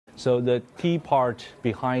So the key part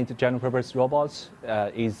behind general-purpose robots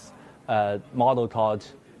is a model called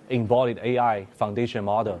Embodied AI foundation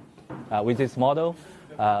model. With this model,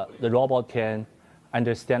 the robot can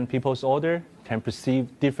understand people's order, can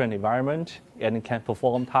perceive different environment, and can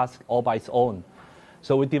perform tasks all by its own.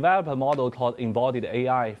 So we developed a model called Embodied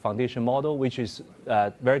AI foundation model, which is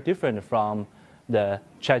very different from the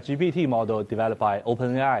ChatGPT model developed by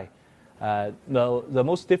OpenAI. The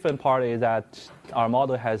most different part is that our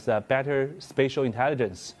model has a better spatial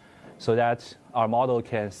intelligence, so that our model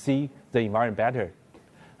can see the environment better.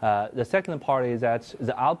 The second part is that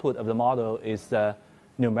the output of the model is the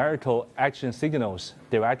numerical action signals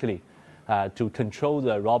directly to control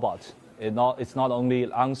the robot. It's not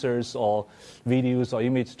only answers or videos or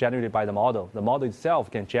images generated by the model. The model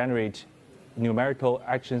itself can generate numerical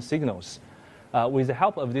action signals. With the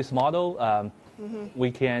help of this model, we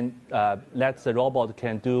can let the robot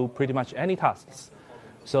can do pretty much any tasks.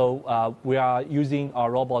 So we are using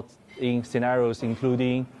our robot in scenarios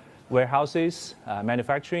including warehouses,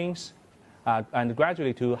 manufacturing, and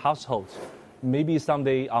gradually to households. Maybe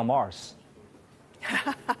someday on Mars.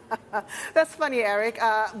 That's funny, Eric,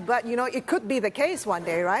 but you know, it could be the case one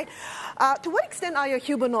day, right? To what extent are your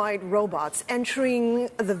humanoid robots entering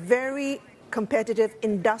the very competitive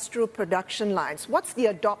industrial production lines? What's the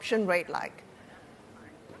adoption rate like?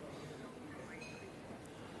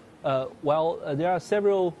 There are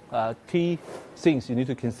several key things you need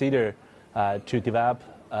to consider to develop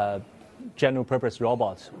general-purpose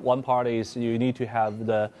robots. One part is you need to have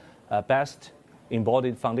the best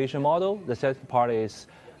embodied foundation model. The second part is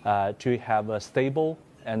to have a stable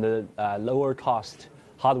and lower-cost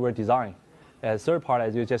hardware design. The third part,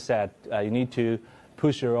 as you just said, you need to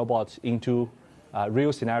push your robot into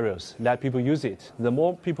real scenarios. Let people use it. The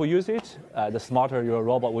more people use it, the smarter your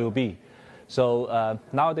robot will be. So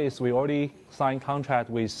nowadays, we already signed contract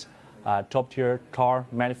with top-tier car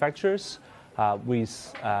manufacturers, with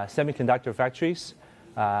semiconductor factories,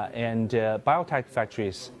 and biotech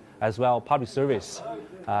factories, as well public service.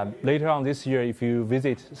 Later on this year, if you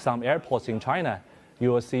visit some airports in China,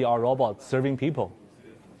 you will see our robots serving people.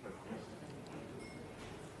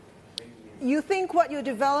 You think what you're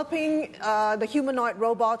developing, the humanoid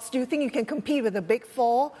robots, do you think you can compete with the big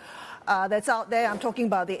four that's out there? I'm talking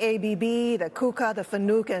about the ABB, the KUKA, the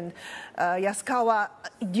Fanuc, and Yaskawa.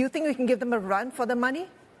 Do you think we can give them a run for the money?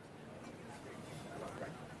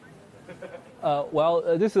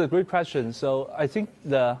 This is a great question. So I think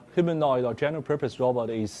the humanoid or general-purpose robot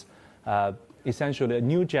is essentially a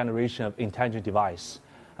new generation of intelligent device.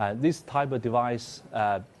 This type of device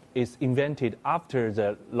is invented after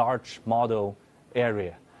the large model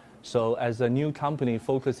area. So as a new company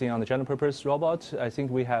focusing on the general-purpose robot, I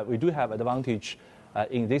think we do have advantage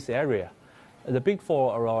in this area. The big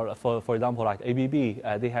four, or for example, like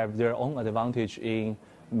ABB, they have their own advantage in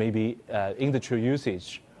maybe industrial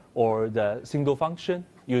usage or the single function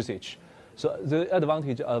usage. So the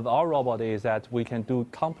advantage of our robot is that we can do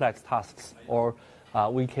complex tasks, or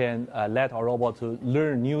we can let our robot to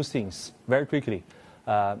learn new things very quickly.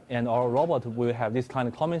 And our robot will have this kind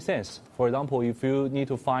of common sense. For example, if you need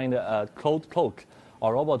to find a cold Coke,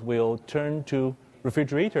 our robot will turn to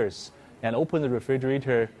refrigerators and open the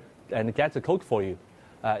refrigerator and get the Coke for you.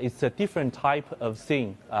 It's a different type of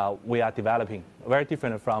thing we are developing, very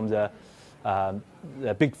different from the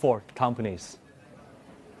big four companies.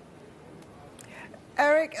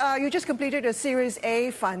 Eric, you just completed a Series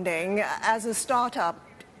A funding. As a startup,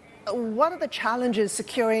 what are the challenges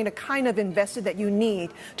securing the kind of investor that you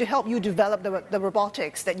need to help you develop the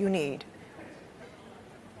robotics that you need?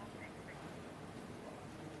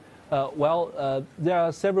 There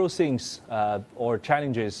are several things or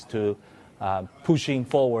challenges to pushing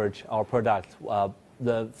forward our product.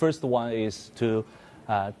 The first one is to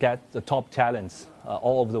get the top talents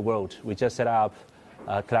all over the world. We just set up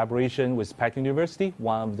a collaboration with Peking University,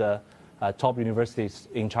 one of the top universities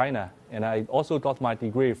in China. And I also got my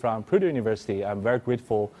degree from Purdue University. I'm very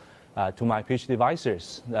grateful to my PhD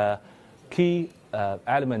advisors. The key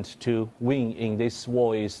element to win in this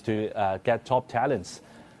war is to get top talents.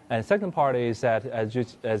 And second part is that, as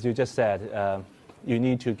you just said, you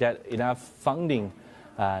need to get enough funding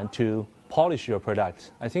to polish your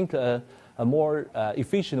product. I think a more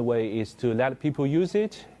efficient way is to let people use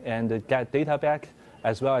it and get data back,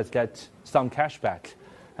 as well as get some cash back.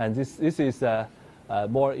 And this is a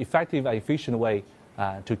more effective and efficient way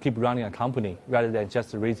to keep running a company rather than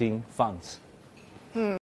just raising funds.